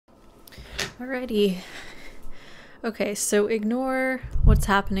Alrighty. Okay, so ignore what's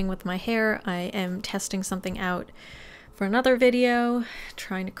happening with my hair. I am testing something out for another video,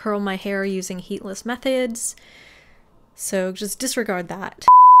 trying to curl my hair using heatless methods. So just disregard that.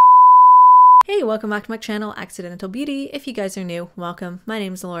 Hey, welcome back to my channel, Accidental Beauty. If you guys are new, welcome. My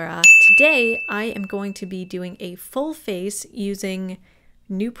name's Laura. Today, I am going to be doing a full face using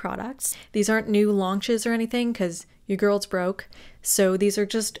new products. These aren't new launches or anything because your girl's broke. So these are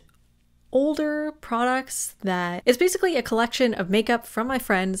just older products that it's basically a collection of makeup from my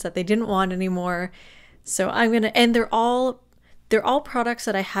friends that they didn't want anymore. So I'm gonna, and they're all products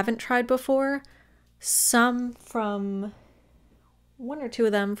that I haven't tried before. Some from one or two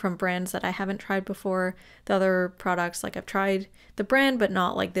of them from brands that I haven't tried before. The other products, like I've tried the brand, but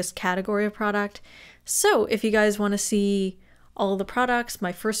not like this category of product. So if you guys want to see all the products,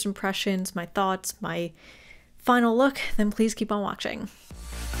 my first impressions, my thoughts, my final look, then please keep on watching.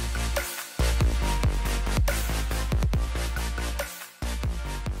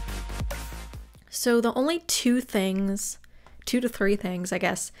 So the only two to three things, I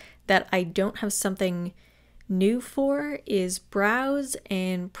guess, that I don't have something new for is brows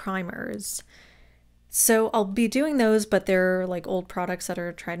and primers. So I'll be doing those, but they're like old products that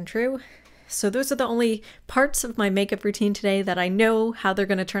are tried and true. So those are the only parts of my makeup routine today that I know how they're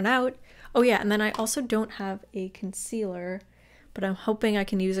going to turn out. Oh yeah, and then I also don't have a concealer, but I'm hoping I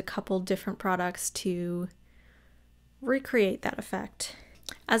can use a couple different products to recreate that effect.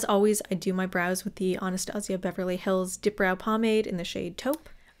 As always, I do my brows with the Anastasia Beverly Hills Dip Brow Pomade in the shade Taupe.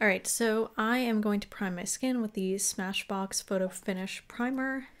 Alright, so I am going to prime my skin with the Smashbox Photo Finish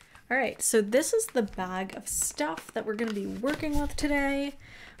Primer. Alright, so this is the bag of stuff that we're going to be working with today.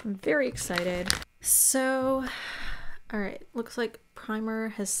 I'm very excited. So, alright, looks like primer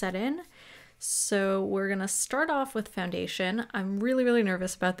has set in. So we're going to start off with foundation. I'm really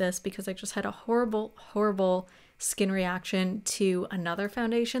nervous about this because I just had a horrible skin reaction to another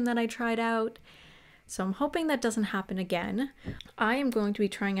foundation that I tried out. So I'm hoping that doesn't happen again. I am going to be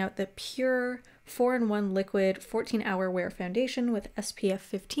trying out the Pure 4-in-1 Liquid 14-Hour Wear Foundation with SPF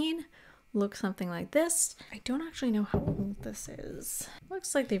 15. Looks something like this. I don't actually know how old this is.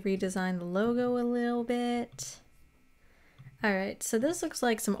 Looks like they redesigned the logo a little bit. Alright, so this looks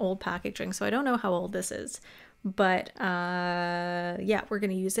like some old packaging, so I don't know how old this is. But yeah, we're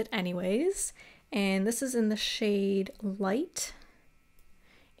going to use it anyways. And this is in the shade Light.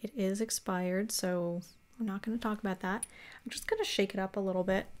 It is expired, so we're not going to talk about that. I'm just going to shake it up a little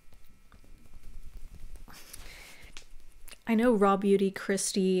bit. I know Raw Beauty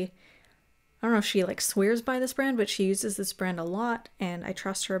Christy, I don't know if she like swears by this brand, but she uses this brand a lot and I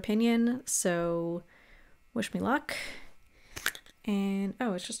trust her opinion, so wish me luck. And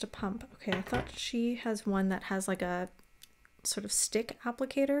oh, it's just a pump. Okay, I thought she has one that has like a sort of stick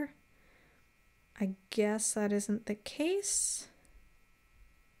applicator. I guess that isn't the case.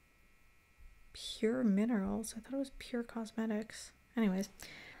 Pure Minerals. I thought it was Pure Cosmetics. Anyways,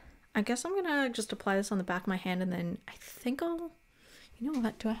 I guess I'm gonna just apply this on the back of my hand and then I think I'll, you know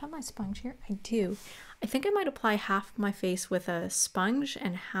what, do I have my sponge here? I do. I think I might apply half my face with a sponge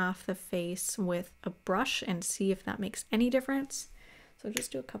and half the face with a brush and see if that makes any difference. So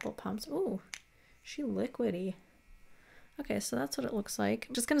just do a couple pumps. Ooh, she liquidy. Okay, so that's what it looks like.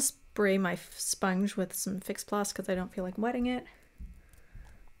 I'm just gonna spray my sponge with some Fix Plus because I don't feel like wetting it.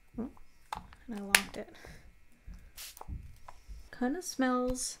 Oh, and I locked it. Kind of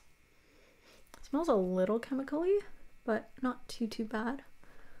smells a little chemically, but not too bad.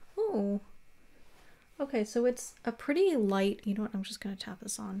 Oh, okay, so it's a pretty light, you know what, I'm just gonna tap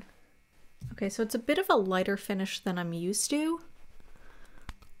this on. Okay, so it's a bit of a lighter finish than I'm used to.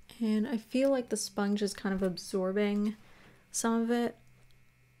 And I feel like the sponge is kind of absorbing some of it,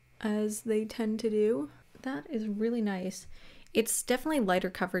 as they tend to do. That is really nice. It's definitely lighter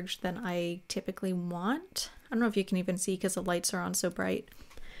coverage than I typically want. I don't know if you can even see because the lights are on so bright.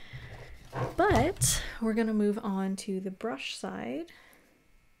 But we're gonna move on to the brush side.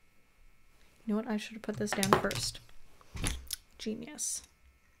 You know what? I should have put this down first. Genius.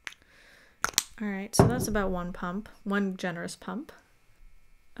 Alright, so that's about one generous pump.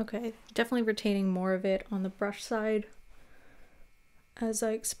 Okay, definitely retaining more of it on the brush side, as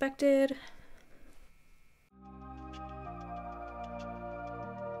I expected.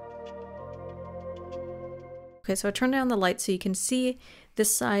 Okay, so I turned down the light so you can see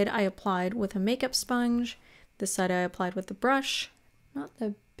this side I applied with a makeup sponge, this side I applied with the brush. Not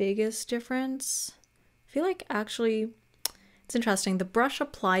the biggest difference. I feel like actually, it's interesting, the brush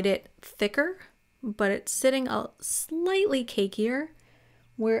applied it thicker, but it's sitting a slightly cakier,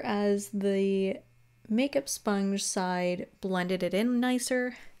 whereas the makeup sponge side blended it in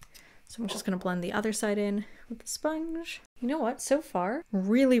nicer. So I'm just going to blend the other side in with the sponge. You know what? So far,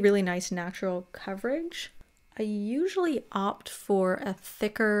 really, really nice natural coverage. I usually opt for a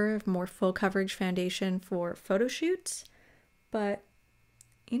thicker, more full coverage foundation for photo shoots, but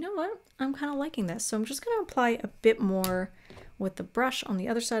you know what? I'm kind of liking this. So I'm just going to apply a bit more with the brush on the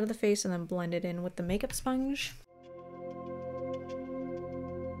other side of the face and then blend it in with the makeup sponge.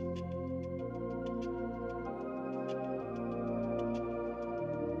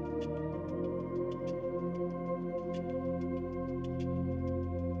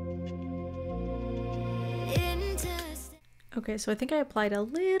 Okay, so I think I applied a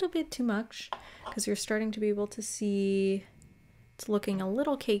little bit too much because you're starting to be able to see it's looking a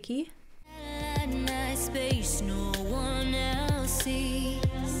little cakey.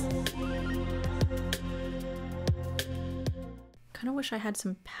 Kind of wish I had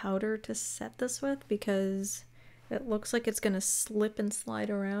some powder to set this with because it looks like it's gonna slip and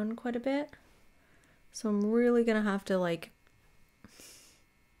slide around quite a bit. So I'm really gonna have to like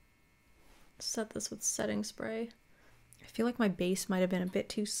set this with setting spray. I feel like my base might have been a bit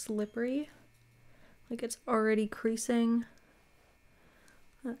too slippery. Like it's already creasing.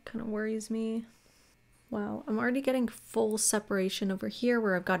 That kind of worries me. Wow, I'm already getting full separation over here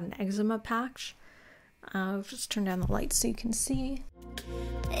where I've got an eczema patch. I'll just turn down the light so you can see.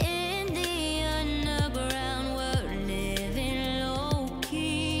 In the underground world, living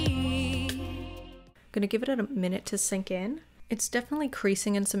low-key. Gonna give it a minute to sink in. It's definitely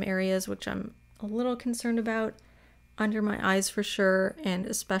creasing in some areas, which I'm a little concerned about. Under my eyes for sure, and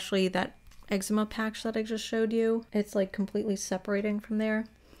especially that eczema patch that I just showed you. It's like completely separating from there.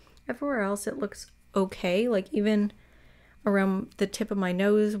 Everywhere else it looks okay, like even around the tip of my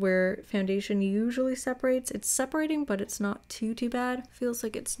nose where foundation usually separates. It's separating, but it's not too bad. Feels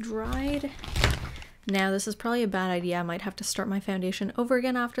like it's dried. Now this is probably a bad idea. I might have to start my foundation over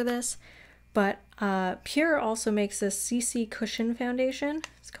again after this. But Pure also makes this CC Cushion foundation.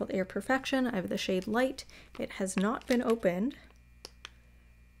 It's called Air Perfection. I have the shade Light. It has not been opened.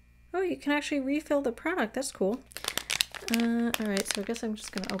 Oh, you can actually refill the product. That's cool. Alright, so I guess I'm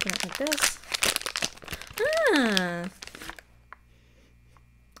just going to open it like this. Ah!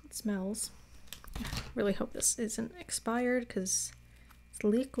 It smells. I really hope this isn't expired because it's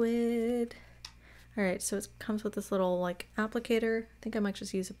liquid. Alright, so it comes with this little like applicator. I think I might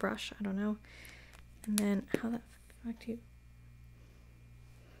just use a brush, I don't know. And then how the fuck do you...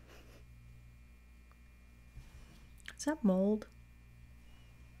 Is that mold?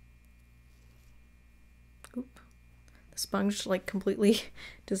 Oop. The sponge like completely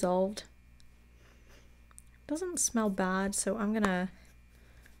dissolved. It doesn't smell bad, so I'm gonna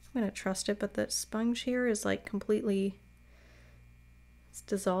trust it, but the sponge here is like completely... It's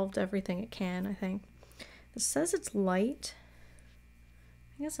dissolved everything it can, I think. It says it's light.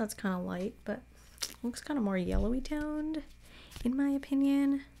 I guess that's kind of light, but it looks kind of more yellowy toned, in my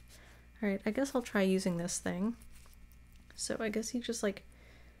opinion. Alright, I guess I'll try using this thing. So I guess you just like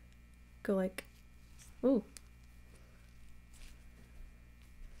go like, ooh.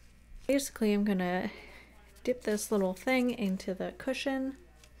 Basically, I'm gonna dip this little thing into the cushion.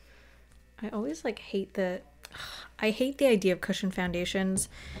 I always like hate the idea of cushion foundations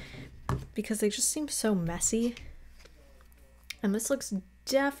because they just seem so messy. And this looks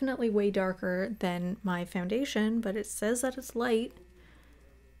definitely way darker than my foundation, but it says that it's light.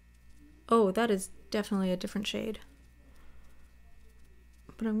 Oh, that is definitely a different shade.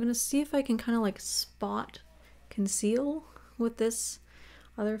 But I'm gonna see if I can kind of like spot conceal with this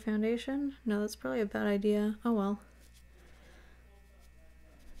other foundation. No, that's probably a bad idea. Oh well.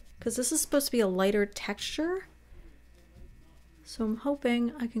 Because this is supposed to be a lighter texture. So I'm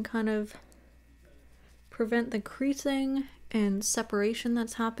hoping I can kind of prevent the creasing and separation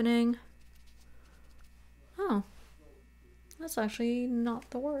that's happening. Oh, that's actually not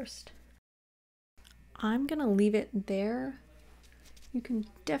the worst. I'm gonna leave it there. You can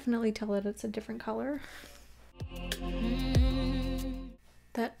definitely tell that it's a different color.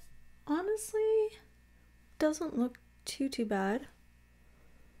 That honestly doesn't look too bad.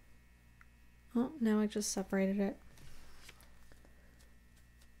 Oh, now I just separated it.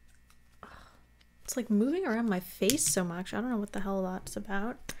 It's like moving around my face so much. I don't know what the hell that's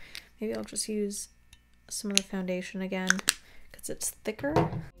about. Maybe I'll just use some of the foundation again because it's thicker.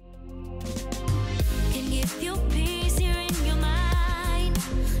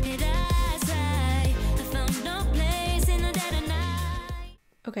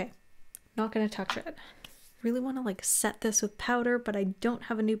 Okay, not gonna touch it. Really want to like set this with powder, but I don't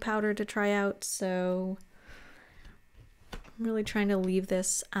have a new powder to try out, so I'm really trying to leave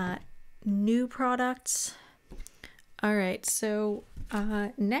this at new products. All right, so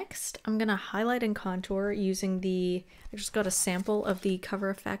next I'm gonna highlight and contour using I just got a sample of the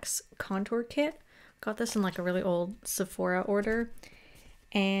Cover FX contour kit. Got this in like a really old Sephora order.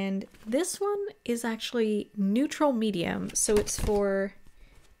 And this one is actually neutral medium. So it's for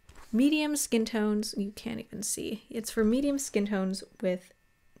medium skin tones. You can't even see. It's for medium skin tones with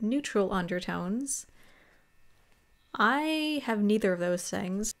neutral undertones. I have neither of those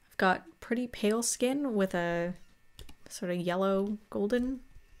things. I've got pretty pale skin with a sort of yellow golden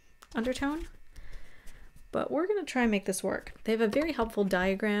undertone, but we're gonna try and make this work. They have a very helpful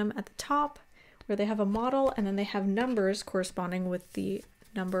diagram at the top where they have a model and then they have numbers corresponding with the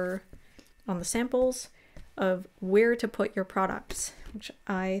number on the samples of where to put your products, which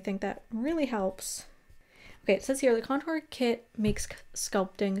I think that really helps. Okay, it says here the contour kit makes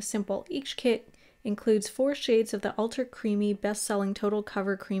sculpting simple. Each kit includes 4 shades of the ultra creamy best-selling Total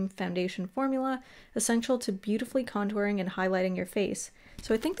Cover Cream foundation formula, essential to beautifully contouring and highlighting your face.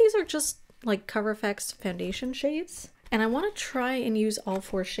 So I think these are just like Cover FX foundation shades, and I want to try and use all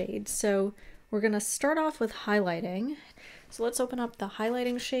 4 shades. So we're gonna start off with highlighting. So let's open up the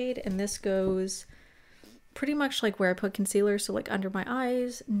highlighting shade, and this goes pretty much like where I put concealer, so like under my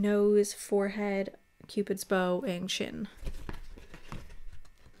eyes, nose, forehead, Cupid's bow, and chin.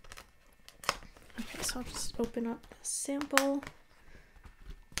 Okay, so I'll just open up the sample.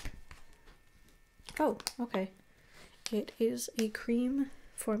 Oh, okay. It is a cream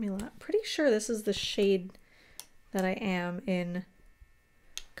formula. Pretty sure this is the shade that I am in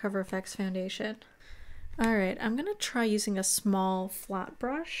Cover FX foundation. All right, I'm gonna try using a small flat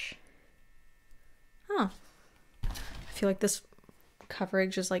brush. Huh. I feel like this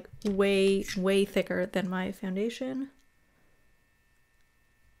coverage is like way thicker than my foundation.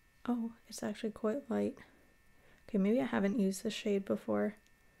 Oh, it's actually quite light. Okay, maybe I haven't used this shade before.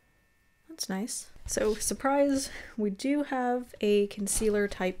 That's nice. So, surprise, we do have a concealer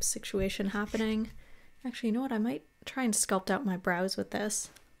type situation happening. Actually, you know what? I might try and sculpt out my brows with this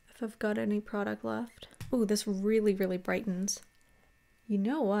if I've got any product left. Oh, this really brightens. You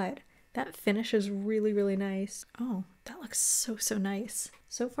know what? That finish is really nice. Oh, that looks so nice.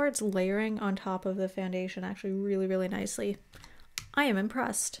 So far it's layering on top of the foundation actually really nicely. I am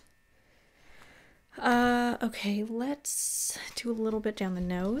impressed. Okay, let's do a little bit down the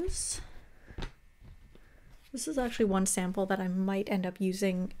nose. This is actually one sample that I might end up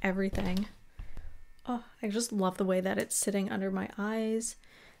using everything. Oh, I just love the way that it's sitting under my eyes.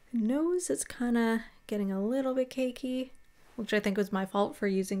 Nose is kind of getting a little bit cakey, which I think was my fault for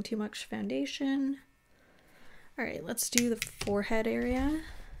using too much foundation. All right, let's do the forehead area.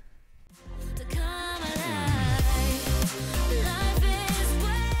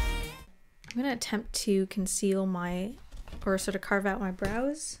 I'm gonna attempt to conceal my, or sort of carve out my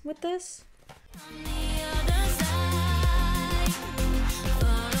brows with this.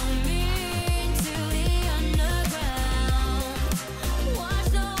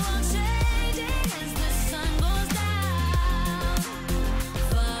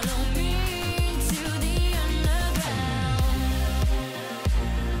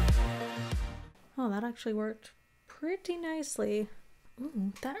 Oh, that actually worked pretty nicely.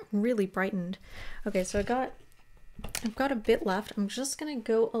 Ooh, that really brightened. Okay, so I've got a bit left. I'm just gonna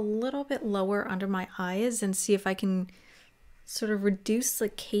go a little bit lower under my eyes and see if I can sort of reduce the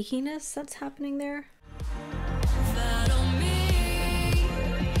cakiness that's happening there.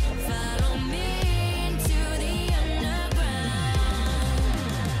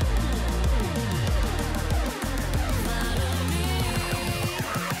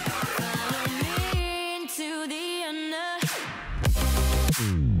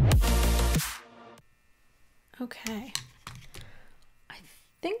 Okay, I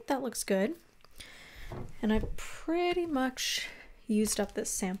think that looks good, and I've pretty much used up this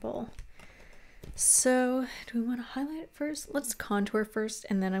sample. So do we want to highlight it first? Let's contour first,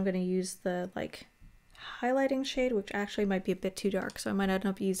 and then I'm going to use the like highlighting shade, which actually might be a bit too dark, so I might end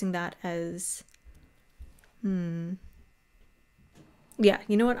up using that as yeah,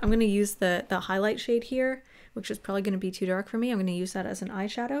 you know what, I'm going to use the highlight shade here, which is probably going to be too dark for me. I'm going to use that as an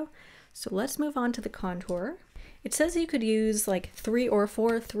eyeshadow. So let's move on to the contour. It says you could use like 3 or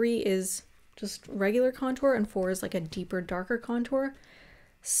 4. 3 is just regular contour and 4 is like a deeper, darker contour.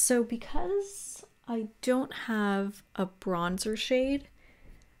 So because I don't have a bronzer shade,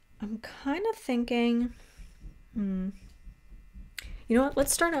 I'm kind of thinking, you know what,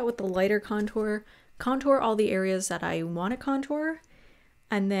 let's start out with the lighter contour, contour all the areas that I want to contour,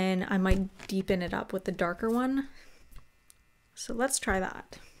 and then I might deepen it up with the darker one. So let's try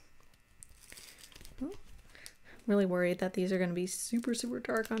that. Really worried that these are going to be super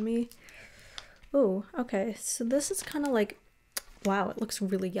dark on me. Oh, okay. So this is kind of like, wow, it looks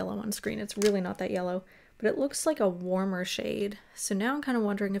really yellow on screen. It's really not that yellow, but it looks like a warmer shade. So now I'm kind of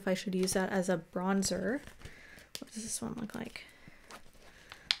wondering if I should use that as a bronzer. What does this one look like?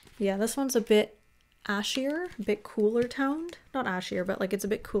 Yeah, this one's a bit ashier, a bit cooler toned. Not ashier, but like it's a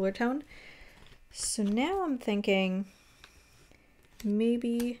bit cooler toned. So now I'm thinking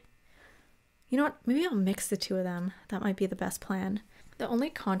maybe, you know what? Maybe I'll mix the two of them. That might be the best plan. The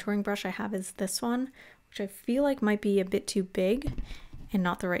only contouring brush I have is this one, which I feel like might be a bit too big and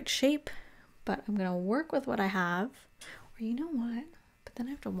not the right shape, but I'm gonna work with what I have. Or you know what? But then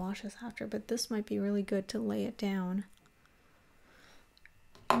I have to wash this after, but this might be really good to lay it down.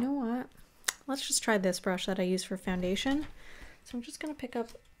 You know what? Let's just try this brush that I use for foundation. So I'm just gonna pick up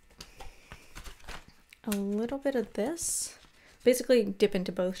a little bit of this. Basically dip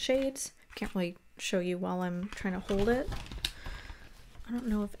into both shades. Can't really show you while I'm trying to hold it. I don't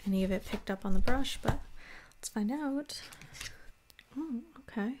know if any of it picked up on the brush, but let's find out. Oh,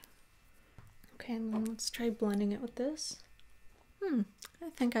 okay. Okay, and then let's try blending it with this. I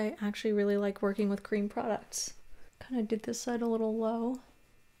think I actually really like working with cream products. Kind of did this side a little low.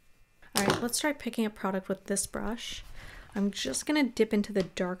 All right, let's try picking up product with this brush. I'm just gonna dip into the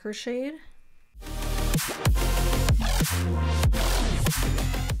darker shade.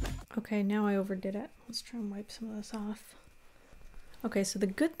 Okay, now I overdid it. Let's try and wipe some of this off. Okay, so the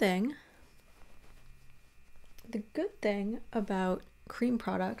good thing about cream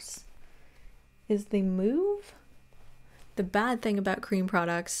products is they move. The bad thing about cream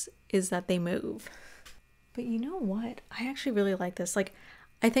products is that they move. But you know what? I actually really like this. Like,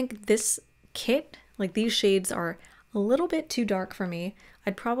 I think this kit, like these shades are a little bit too dark for me.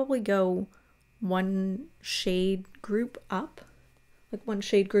 I'd probably go one shade group up, like one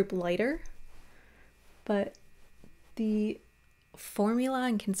shade group lighter. But the formula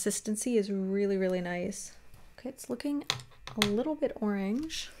and consistency is really, really nice. Okay, it's looking a little bit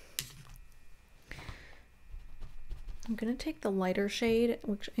orange. I'm gonna take the lighter shade,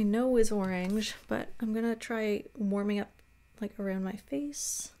 which I know is orange, but I'm gonna try warming up like around my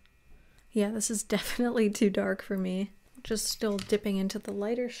face. Yeah, this is definitely too dark for me. Just still dipping into the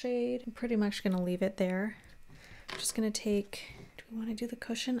lighter shade. I'm pretty much gonna leave it there. I'm just gonna take, do we want to do the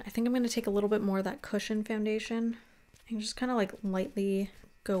cushion? I think I'm gonna take a little bit more of that cushion foundation and just kind of like lightly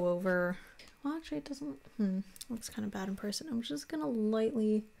go over. Well, actually it doesn't, looks kind of bad in person. I'm just gonna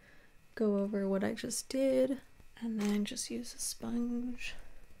lightly go over what I just did and then just use a sponge.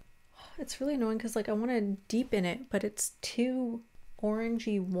 It's really annoying because like I want to deepen it, but it's too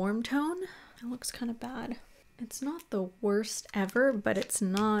orangey warm tone. It looks kind of bad. It's not the worst ever, but it's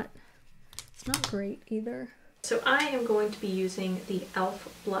not great either. So I am going to be using the e.l.f.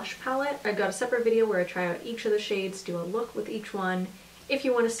 blush palette. I've got a separate video where I try out each of the shades, do a look with each one. If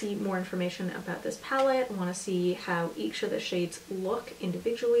you want to see more information about this palette, want to see how each of the shades look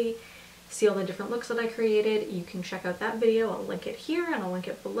individually, see all the different looks that I created, you can check out that video. I'll link it here and I'll link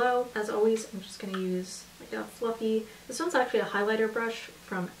it below. As always, I'm just going to use like a fluffy, this one's actually a highlighter brush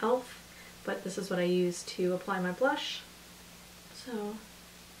from e.l.f., but this is what I use to apply my blush. So,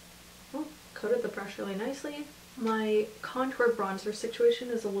 coated the brush really nicely. My contour bronzer situation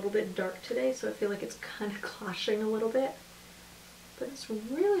is a little bit dark today, so I feel like it's kind of clashing a little bit, but it's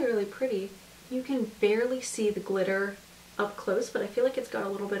really, really pretty. You can barely see the glitter up close, but I feel like it's got a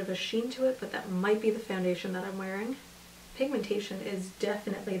little bit of a sheen to it, but that might be the foundation that I'm wearing. Pigmentation is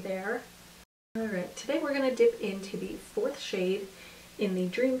definitely there. Alright, today we're going to dip into the fourth shade in the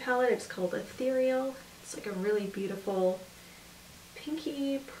Dream palette. It's called Ethereal. It's like a really beautiful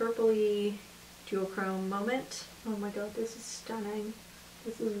pinky, purpley duochrome moment. Oh my god, this is stunning.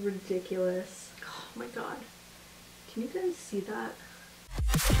 This is ridiculous. Oh my god. Can you guys see that?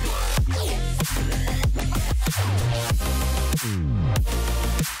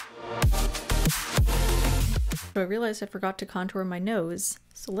 So I realized I forgot to contour my nose,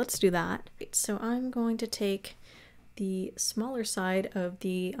 so let's do that. So I'm going to take the smaller side of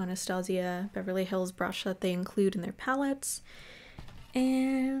the Anastasia Beverly Hills brush that they include in their palettes,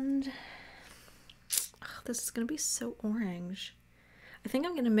 and this is going to be so orange. I think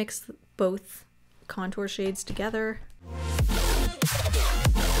I'm going to mix both contour shades together.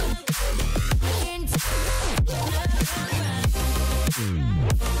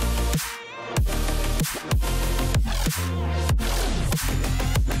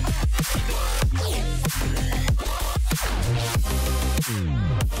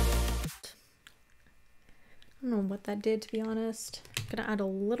 I don't know what that did, to be honest. I'm gonna add a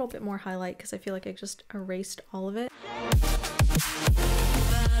little bit more highlight because I feel like I just erased all of it.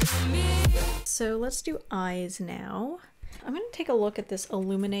 So let's do eyes now. I'm gonna take a look at this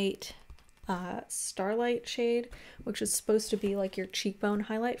Illuminate Starlight shade, which is supposed to be like your cheekbone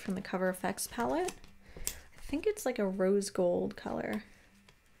highlight from the Cover FX palette. I think it's like a rose gold color.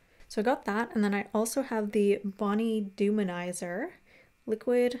 So I got that, and then I also have the Bonnie Luminizer,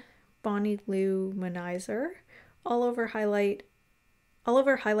 liquid Bonnie Luminizer, all over highlighter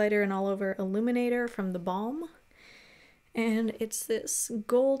and all over illuminator from the Balm. And it's this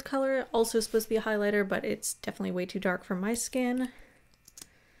gold color, also supposed to be a highlighter, but it's definitely way too dark for my skin.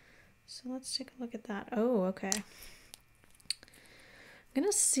 So let's take a look at that. Oh, okay. I'm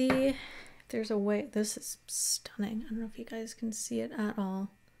gonna see if there's a way. This is stunning. I don't know if you guys can see it at all.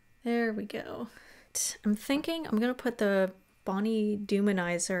 There we go. I'm thinking I'm gonna put the Bonnie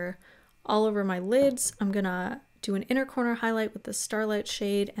Luminizer all over my lids. I'm gonna do an inner corner highlight with the Starlight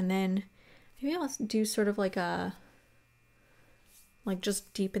shade, and then maybe I'll do sort of like a, like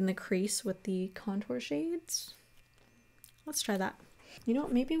just deepen the crease with the contour shades. Let's try that. You know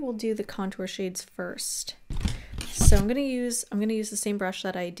what, maybe we'll do the contour shades first. So I'm gonna use the same brush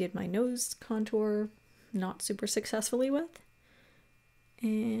that I did my nose contour not super successfully with.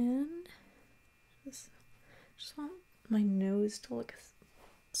 And just want my nose to look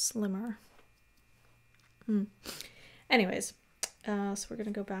slimmer. Anyways, so we're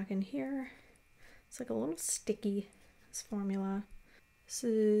gonna go back in here. It's like a little sticky, this formula. This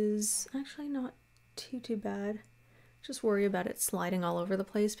is actually not too bad. Just worry about it sliding all over the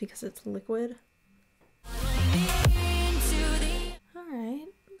place because it's liquid. Alright,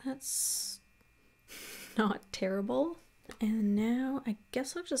 that's not terrible. And now I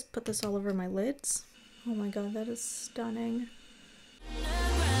guess I'll just put this all over my lids. Oh my god, that is stunning.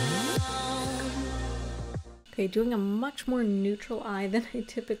 Okay, doing a much more neutral eye than I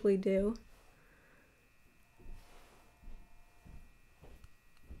typically do.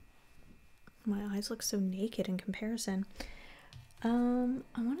 My eyes look so naked in comparison. I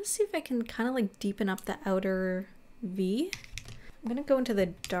want to see if I can kind of like deepen up the outer V. I'm gonna go into the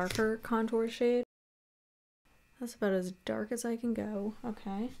darker contour shade. That's about as dark as I can go.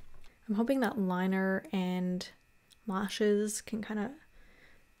 Okay. I'm hoping that liner and lashes can kind of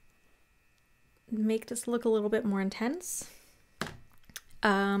make this look a little bit more intense.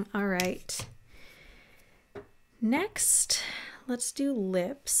 All right. Next, let's do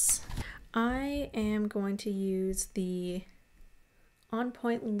lips. I am going to use the On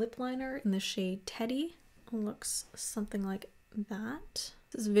Point lip liner in the shade Teddy. It looks something like that.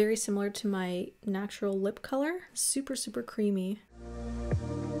 This is very similar to my natural lip color. Super creamy.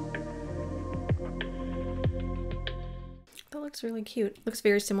 That looks really cute. Looks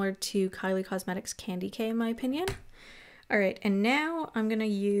very similar to Kylie Cosmetics Candy K in my opinion. Alright, and now I'm gonna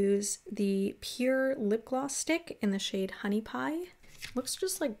use the Pure Lip Gloss Stick in the shade Honey Pie. Looks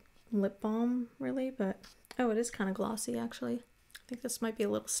just like lip balm really, but oh, it is kind of glossy actually. I think this might be a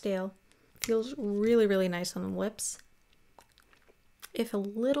little stale. Feels really nice on the lips, if a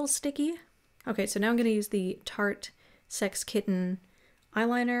little sticky. Okay, so now I'm going to use the Tarte Sex Kitten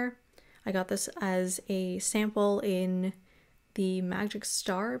eyeliner. I got this as a sample in the Magic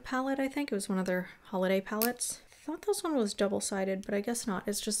Star palette, I think. It was one of their holiday palettes. I thought this one was double-sided, but I guess not.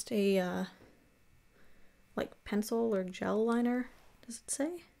 It's just a like pencil or gel liner. Does it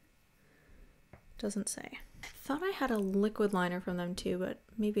say? Doesn't say. I thought I had a liquid liner from them too, but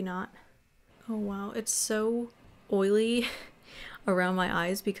maybe not. Oh wow, it's so oily around my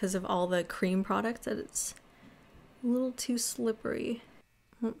eyes because of all the cream products that it's a little too slippery.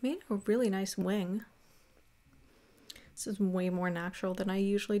 Well, it made a really nice wing. This is way more natural than I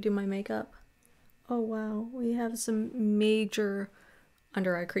usually do my makeup. Oh wow, we have some major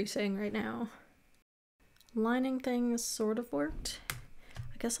under eye creasing right now. Lining things sort of worked.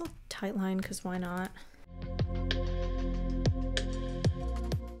 I guess I'll tightline because why not?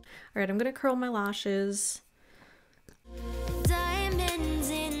 Alright, I'm gonna curl my lashes.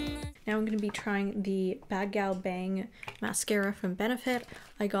 Now I'm going to be trying the Bad Gal Bang mascara from Benefit.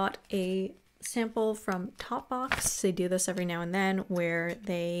 I got a sample from Topbox. They do this every now and then where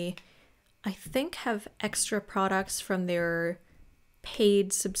they, I think, have extra products from their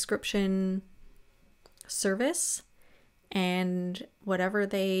paid subscription service. And whatever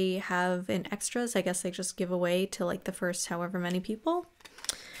they have in extras, I guess they just give away to like the first however many people.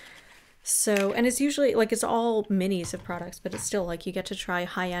 So, and it's usually like, it's all minis of products, but it's still like you get to try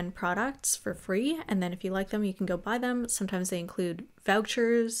high-end products for free. And then if you like them, you can go buy them. Sometimes they include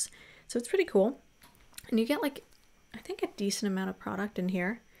vouchers. So it's pretty cool. And you get like, I think a decent amount of product in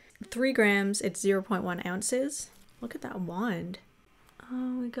here. 3 grams, it's 0.1 ounces. Look at that wand.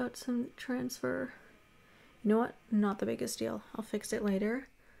 Oh, we got some transfer. You know what? Not the biggest deal. I'll fix it later.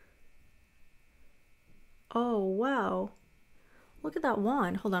 Oh, wow. Look at that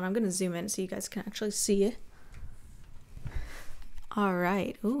wand. Hold on, I'm gonna zoom in so you guys can actually see it. All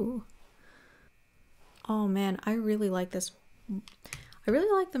right, ooh. Oh man, I really like this. I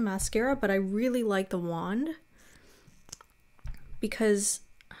really like the mascara, but I really like the wand because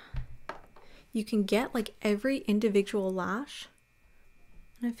you can get like every individual lash.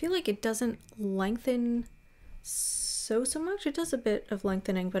 And I feel like it doesn't lengthen so much. It does a bit of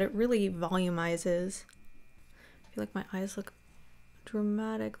lengthening, but it really volumizes. I feel like my eyes look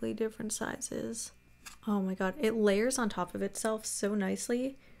dramatically different sizes. Oh my god, it layers on top of itself so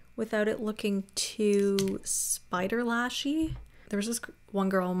nicely without it looking too spider lashy. There was this one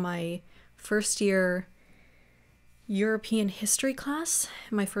girl in my first year European history class,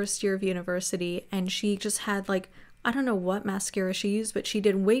 my first year of university, and she just had like, I don't know what mascara she used, but she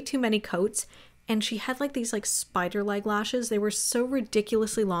did way too many coats, and she had like these like spider leg lashes. They were so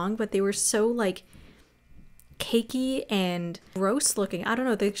ridiculously long, but they were so like cakey and gross looking. I don't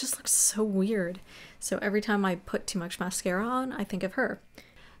know, they just look so weird. So every time I put too much mascara on, I think of her.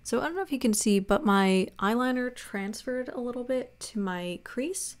 So I don't know if you can see, but my eyeliner transferred a little bit to my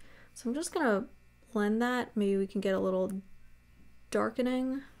crease. So I'm just gonna blend that. Maybe we can get a little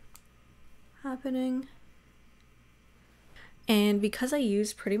darkening happening. And because I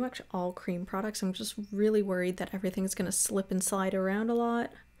use pretty much all cream products, I'm just really worried that everything's gonna slip and slide around a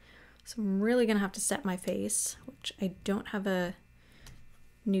lot. So I'm really gonna have to set my face, which I don't have a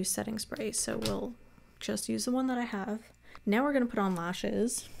new setting spray, so we'll just use the one that I have. Now we're gonna put on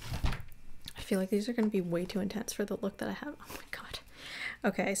lashes. I feel like these are gonna be way too intense for the look that I have. Oh my god.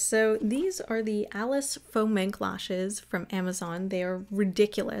 Okay, so these are the Alice Faux Mink lashes from Amazon. They are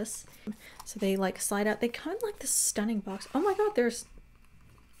ridiculous. So they like slide out. They come in like this stunning box. Oh my god, there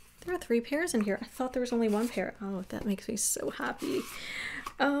are 3 pairs in here. I thought there was only 1 pair. Oh, that makes me so happy.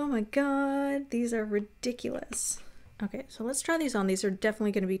 Oh my god, these are ridiculous. Okay, so let's try these on. These are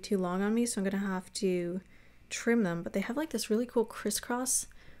definitely going to be too long on me, so I'm going to have to trim them. But they have like this really cool crisscross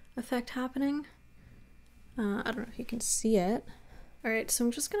effect happening. I don't know if you can see it. All right, so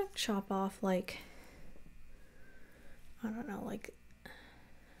I'm just going to chop off like, I don't know, like,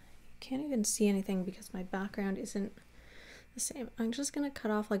 can't even see anything because my background isn't the same. I'm just going to cut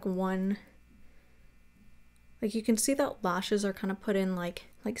off like one. Like you can see that lashes are kind of put in like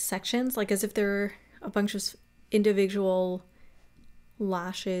sections, like as if they're a bunch of individual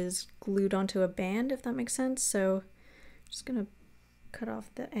lashes glued onto a band, if that makes sense. So I'm just gonna cut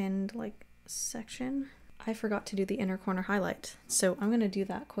off the end like section. I forgot to do the inner corner highlight, so I'm gonna do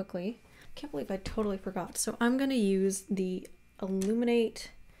that quickly. I can't believe I totally forgot. So I'm gonna use the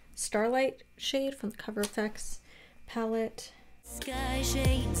Illuminate Starlight shade from the Cover FX palette. Sky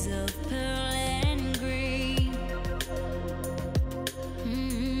shades of pearl and green.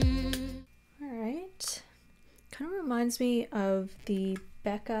 Alright. Kind of reminds me of the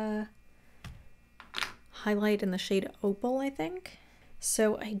Becca highlight in the shade Opal, I think.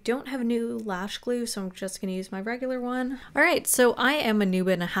 So I don't have a new lash glue, so I'm just gonna use my regular one. Alright, so I am a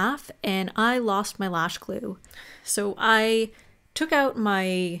noob and a half, and I lost my lash glue. So I took out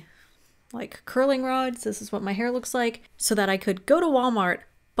my like curling rods, this is what my hair looks like, so that I could go to Walmart,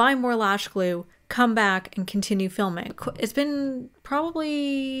 buy more lash glue, come back and continue filming. It's been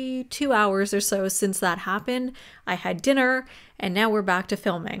probably 2 hours or so since that happened. I had dinner and now we're back to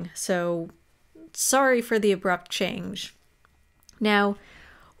filming. So sorry for the abrupt change. Now,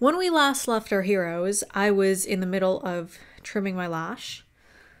 when we last left our heroes, I was in the middle of trimming my lash.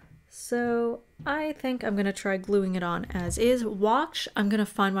 So I think I'm gonna try gluing it on as is. Watch, I'm gonna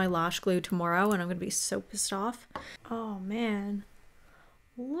find my lash glue tomorrow and I'm gonna be so pissed off. Oh man.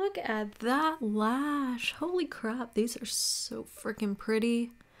 Look at that lash. Holy crap, these are so freaking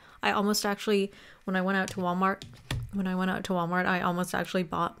pretty. I almost actually, when I went out to Walmart, I almost actually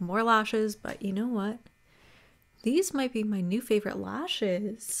bought more lashes, but you know what? These might be my new favorite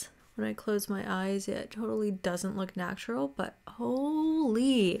lashes. When I close my eyes, it totally doesn't look natural, but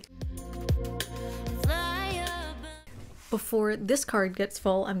holy. Before this card gets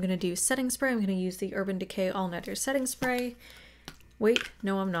full, I'm gonna do setting spray. I'm gonna use the Urban Decay All Nighter setting spray. Wait,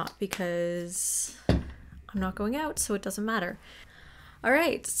 no I'm not, because I'm not going out, so it doesn't matter. All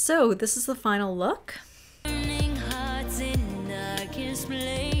right, so this is the final look.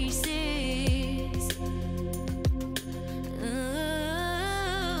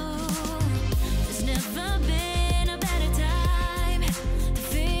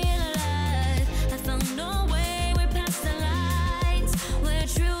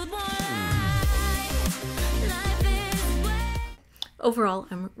 Overall,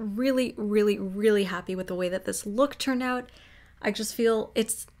 I'm really, really, really happy with the way that this look turned out. I just feel I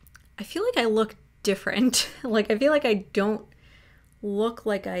feel like I look different. Like I feel like I don't look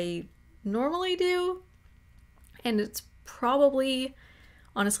like I normally do. And it's probably,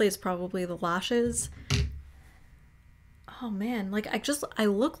 honestly, it's probably the lashes. Oh man, like I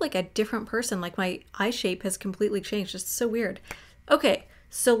look like a different person. Like my eye shape has completely changed. It's so weird. Okay,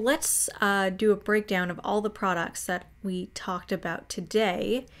 so let's do a breakdown of all the products that we talked about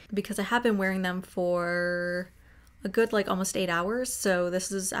today, because I have been wearing them for a good like almost 8 hours. So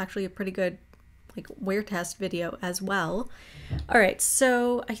this is actually a pretty good like wear test video as well. All right,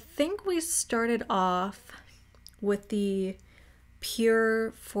 so I think we started off with the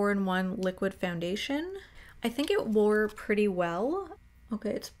Pure 4-in-1 Liquid Foundation. I think it wore pretty well.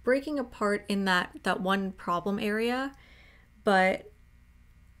 Okay, it's breaking apart in that one problem area, but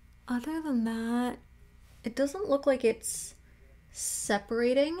other than that, it doesn't look like it's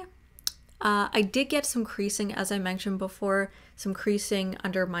separating. I did get some creasing, as I mentioned before, some creasing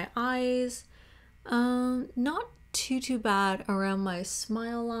under my eyes. Not too bad around my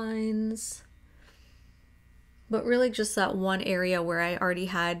smile lines, but really just that one area where I already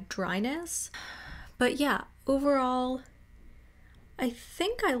had dryness. But yeah, overall, I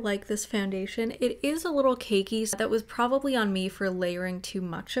think I like this foundation. It is a little cakey, so that was probably on me for layering too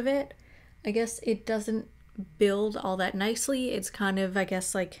much of it. I guess it doesn't build all that nicely. It's kind of, I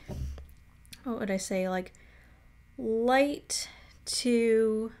guess, like, what would I say, like light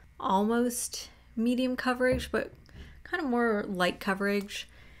to almost medium coverage, but kind of more light coverage.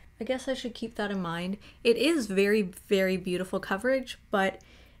 I guess I should keep that in mind. It is very, very beautiful coverage, but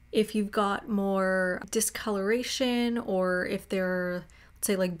if you've got more discoloration, or if there are, let's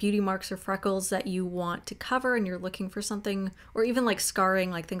say, like beauty marks or freckles that you want to cover and you're looking for something, or even like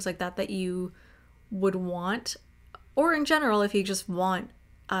scarring, like things like that that you would want, or in general, if you just want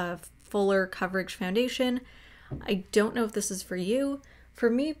a fuller coverage foundation, I don't know if this is for you. For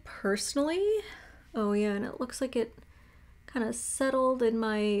me personally, oh yeah, and it looks like it kind of settled in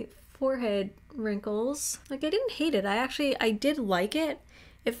my forehead wrinkles. Like I didn't hate it. I did like it.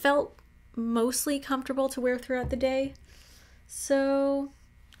 It felt mostly comfortable to wear throughout the day. So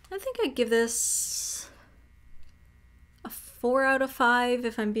I think I'd give this a 4 out of 5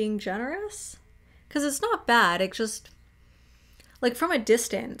 if I'm being generous. Because it's not bad. It just, like from a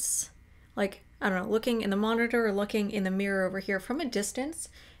distance, like, I don't know, looking in the monitor or looking in the mirror over here, from a distance,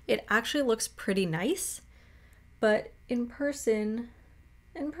 it actually looks pretty nice. But in person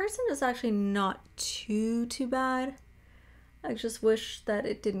is actually not too bad. I just wish that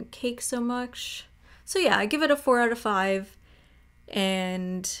it didn't cake so much. So yeah, I give it a 4 out of 5,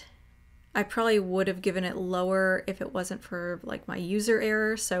 and I probably would have given it lower if it wasn't for like my user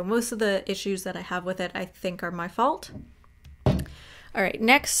error. So most of the issues that I have with it, I think, are my fault. All right,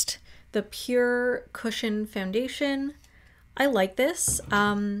 next, the Pure Cushion Foundation. I like this.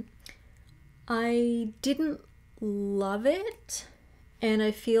 I didn't love it, and I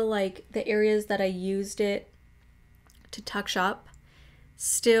feel like the areas that I used it to touch up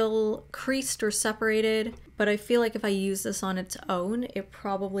still creased or separated, but I feel like if I use this on its own, it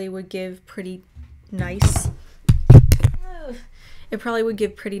probably would give pretty nice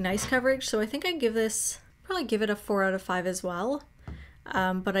coverage. So I think I'd probably give it a 4 out of 5 as well.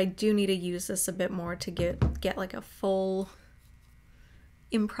 But I do need to use this a bit more to get like a full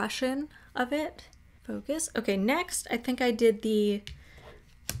impression of it. Focus. Okay, next I think I did the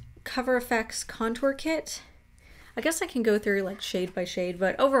Cover FX contour kit. I guess I can go through like shade by shade,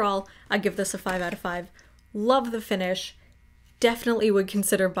 but overall I give this a 5 out of 5. Love the finish. Definitely would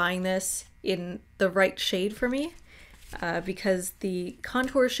consider buying this in the right shade for me, because the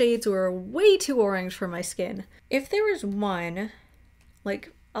contour shades were way too orange for my skin. If there was one,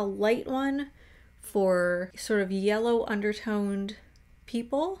 like a light one for sort of yellow undertoned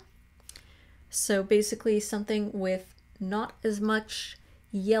people, so basically something with not as much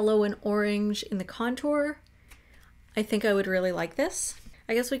yellow and orange in the contour, I think I would really like this.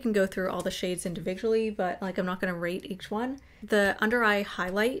 I guess we can go through all the shades individually, but like I'm not going to rate each one. The under eye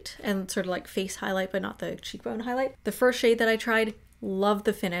highlight and sort of like face highlight, but not the cheekbone highlight. The first shade that I tried, love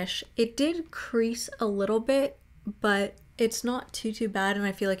the finish. It did crease a little bit, but it's not too bad, and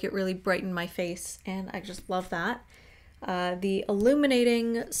I feel like it really brightened my face, and I just love that. The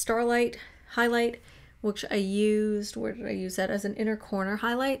illuminating Starlight highlight, which I used, where did I use that? As an inner corner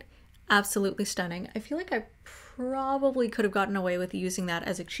highlight. Absolutely stunning. I feel like I probably could have gotten away with using that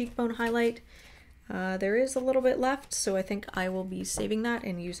as a cheekbone highlight. There is a little bit left, so I think I will be saving that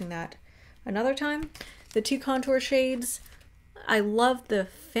and using that another time. The two contour shades, I love the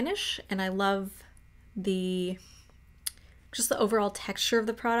finish, and I love just the overall texture of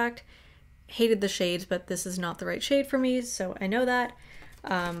the product. Hated the shades, but this is not the right shade for me, so I know that.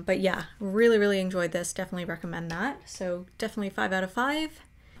 But yeah, really enjoyed this. Definitely recommend that. So definitely 5 out of 5.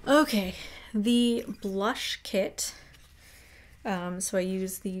 Okay, the blush kit. So I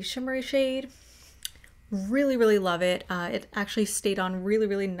use the shimmery shade. Really love it. It actually stayed on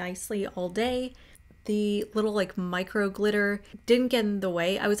really nicely all day. The little like micro glitter didn't get in the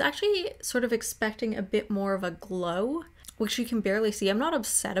way. I was actually sort of expecting a bit more of a glow, which you can barely see. I'm not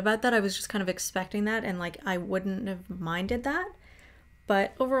upset about that. I was just kind of expecting that, and like I wouldn't have minded that.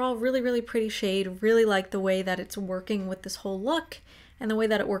 But overall, really pretty shade. Really like the way that it's working with this whole look and the way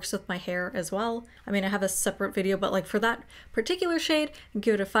that it works with my hair as well. I mean, I have a separate video, but like for that particular shade, I'd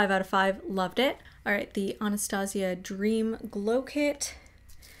give it a 5 out of 5. Loved it. All right, the Anastasia Dream Glow Kit.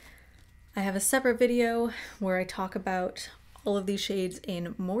 I have a separate video where I talk about all of these shades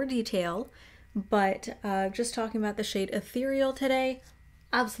in more detail, but just talking about the shade Ethereal today,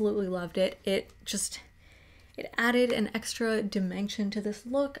 absolutely loved it. It added an extra dimension to this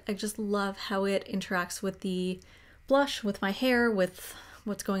look. I just love how it interacts with the blush, with my hair, with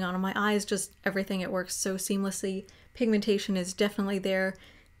what's going on in my eyes, just everything. It works so seamlessly. Pigmentation is definitely there.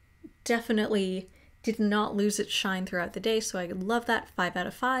 Definitely did not lose its shine throughout the day, so I love that. 5 out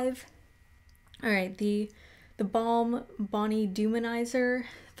of 5. All right, the Balm Bonnie Duminizer,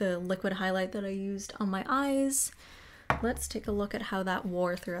 the liquid highlight that I used on my eyes. Let's take a look at how that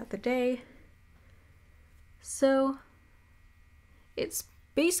wore throughout the day. So it's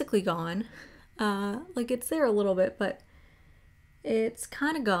basically gone. Like it's there a little bit, but it's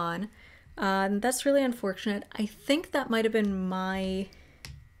kind of gone. And that's really unfortunate. I think that might have been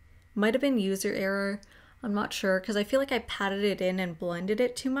user error. I'm not sure, because I feel like I patted it in and blended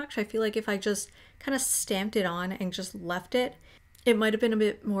it too much. I feel like if I just kind of stamped it on and just left it, it might have been a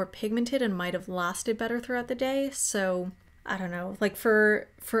bit more pigmented and might have lasted better throughout the day. So I don't know, like for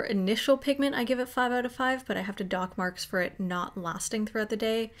initial pigment, I give it 5 out of 5, but I have to dock marks for it not lasting throughout the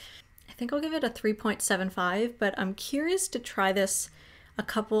day. I think I'll give it a 3.75, but I'm curious to try this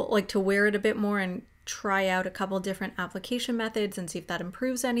to wear it a bit more and try out a couple different application methods and see if that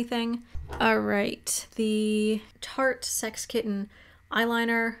improves anything. All right, the Tarte Sex Kitten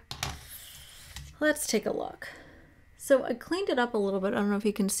eyeliner. Let's take a look. So I cleaned it up a little bit. I don't know if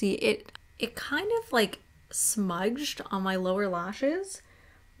you can see it. It kind of like smudged on my lower lashes,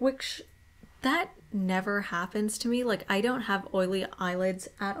 which that never happens to me. Like I don't have oily eyelids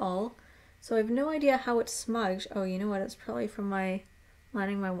at all. So I have no idea how it smudged. Oh, you know what? It's probably from my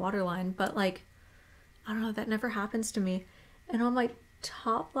lining my waterline, but like, I don't know, that never happens to me. And on my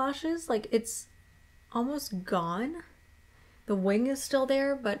top lashes, like it's almost gone. The wing is still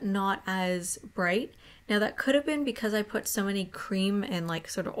there, but not as bright. Now that could have been because I put so many cream and like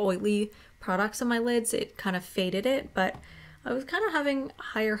sort of oily products on my lids, it kind of faded it, but I was kind of having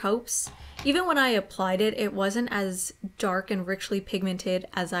higher hopes. Even when I applied it, it wasn't as dark and richly pigmented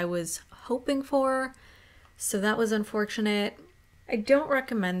as I was hoping for, so that was unfortunate. I don't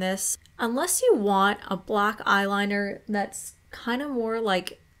recommend this unless you want a black eyeliner that's kind of more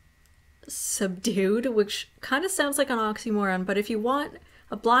like subdued, which kind of sounds like an oxymoron, but if you want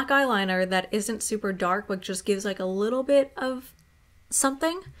a black eyeliner that isn't super dark but just gives like a little bit of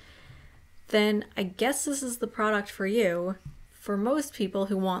something, then I guess this is the product for you. For most people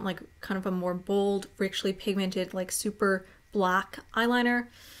who want like kind of a more bold, richly pigmented, like super black eyeliner,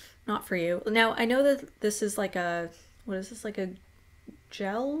 not for you. Now I know that this is like a, what is this, like a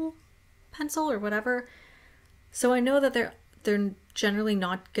gel pencil or whatever, so I know that they're generally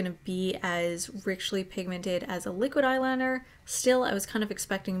not going to be as richly pigmented as a liquid eyeliner. Still, I was kind of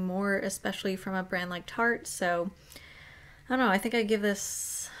expecting more, especially from a brand like Tarte, so I don't know, I think I give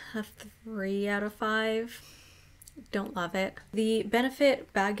this a 3 out of 5. Don't love it. The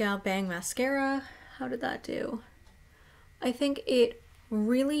Benefit Bad Gal Bang Mascara, how did that do? I think it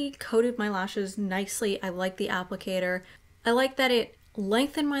really coated my lashes nicely. I like the applicator. I like that it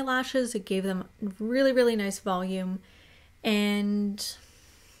lengthened my lashes. It gave them really nice volume. And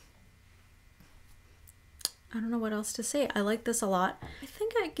I don't know what else to say. I like this a lot. I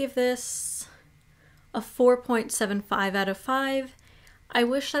think I give this a 4.75 out of 5. I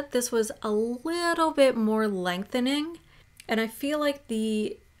wish that this was a little bit more lengthening, and I feel like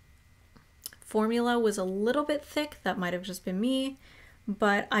the formula was a little bit thick. That might have just been me,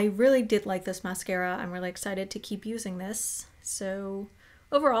 but I really did like this mascara. I'm really excited to keep using this. So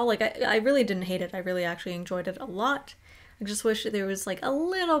overall, like I really didn't hate it. I really actually enjoyed it a lot. I just wish there was like a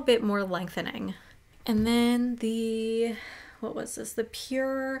little bit more lengthening. And then the, what was this? The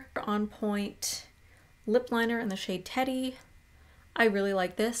Pure On Point lip liner in the shade Teddy. I really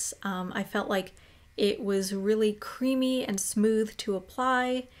like this. I felt like it was really creamy and smooth to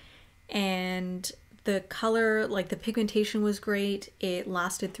apply, and The color, like the pigmentation was great. It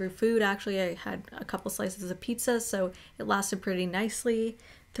lasted through food. Actually, I had a couple slices of pizza, so it lasted pretty nicely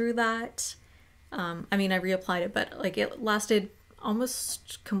through that. I mean, I reapplied it, but like it lasted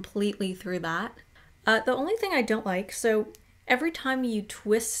almost completely through that. The only thing I don't like, so every time you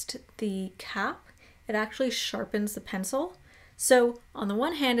twist the cap, it actually sharpens the pencil. So on the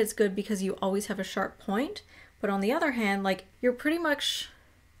one hand, it's good because you always have a sharp point, but on the other hand, like you're pretty much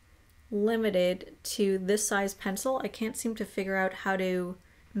limited to this size pencil. I can't seem to figure out how to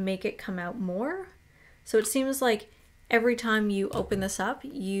make it come out more. So it seems like every time you open this up,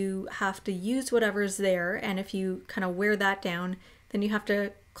 you have to use whatever's there, and if you kind of wear that down, then you have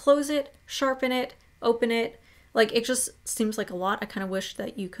to close it, sharpen it, open it. Like, it just seems like a lot. I kind of wish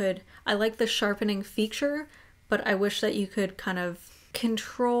that you could, I like the sharpening feature, but I wish that you could kind of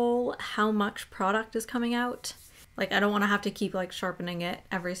control how much product is coming out. Like, I don't want to have to keep like sharpening it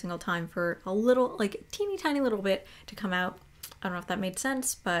every single time for a little, like teeny tiny little bit to come out. I don't know if that made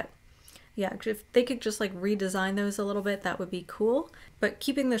sense, but yeah, if they could just like redesign those a little bit, that would be cool. But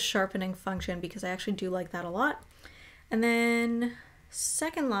keeping the sharpening function, because I actually do like that a lot. And then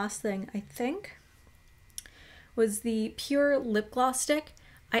second last thing, I think, was the Pure Lip Gloss Stick.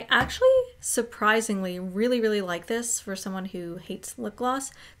 I actually surprisingly really like this for someone who hates lip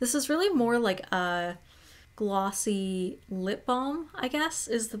gloss. This is really more like a glossy lip balm, I guess,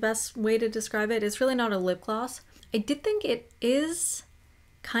 is the best way to describe it. It's really not a lip gloss. I did think it is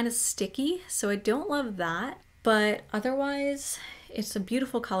kind of sticky, so I don't love that, but otherwise it's a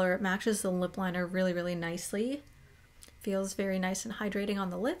beautiful color. It matches the lip liner really nicely. Feels very nice and hydrating on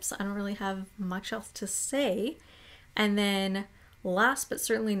the lips. I don't really have much else to say. And then last but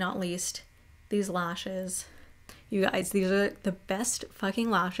certainly not least, these lashes. You guys, these are the best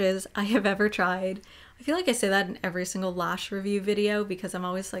fucking lashes I have ever tried. I feel like I say that in every single lash review video because I'm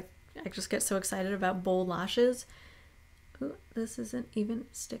always like, I just get so excited about bold lashes. Ooh, this isn't even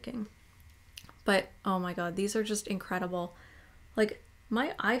sticking. But oh my god, these are just incredible. Like,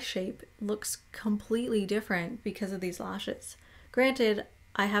 my eye shape looks completely different because of these lashes. Granted,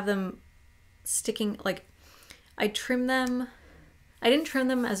 I have them sticking, like, I trim them. I didn't trim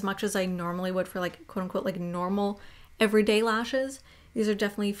them as much as I normally would for like quote unquote like normal everyday lashes. These are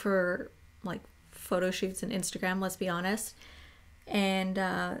definitely for like photo shoots and Instagram, let's be honest. And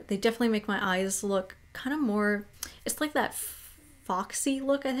they definitely make my eyes look kind of more, it's like that foxy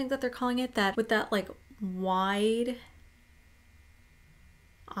look, I think that they're calling it, that with that like wide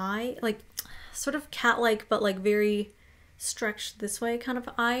eye, like sort of cat-like but like very stretched this way kind of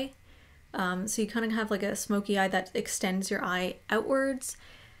eye. So you kind of have like a smoky eye that extends your eye outwards,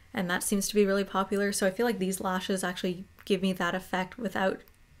 and that seems to be really popular. So I feel like these lashes actually give me that effect without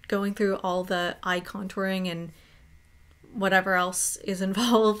going through all the eye contouring and whatever else is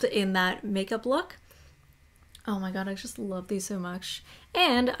involved in that makeup look. Oh my god, I just love these so much.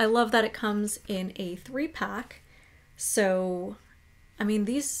 And I love that it comes in a 3-pack. So, I mean,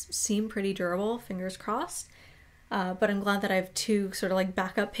 these seem pretty durable, fingers crossed. But I'm glad that I have 2 sort of like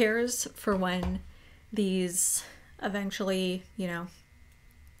backup pairs for when these eventually, you know,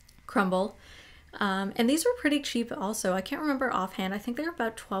 crumble. And these were pretty cheap also. I can't remember offhand. I think they're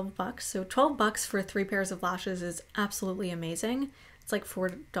about 12 bucks. So 12 bucks for 3 pairs of lashes is absolutely amazing. It's like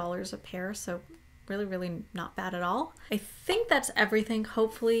 $4 a pair, so really not bad at all. I think that's everything,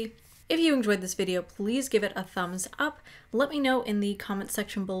 hopefully. If you enjoyed this video, please give it a thumbs up. Let me know in the comment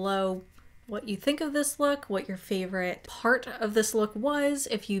section below what you think of this look, what your favorite part of this look was,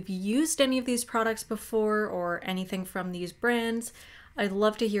 if you've used any of these products before or anything from these brands. I'd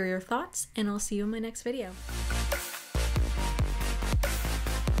love to hear your thoughts, and I'll see you in my next video.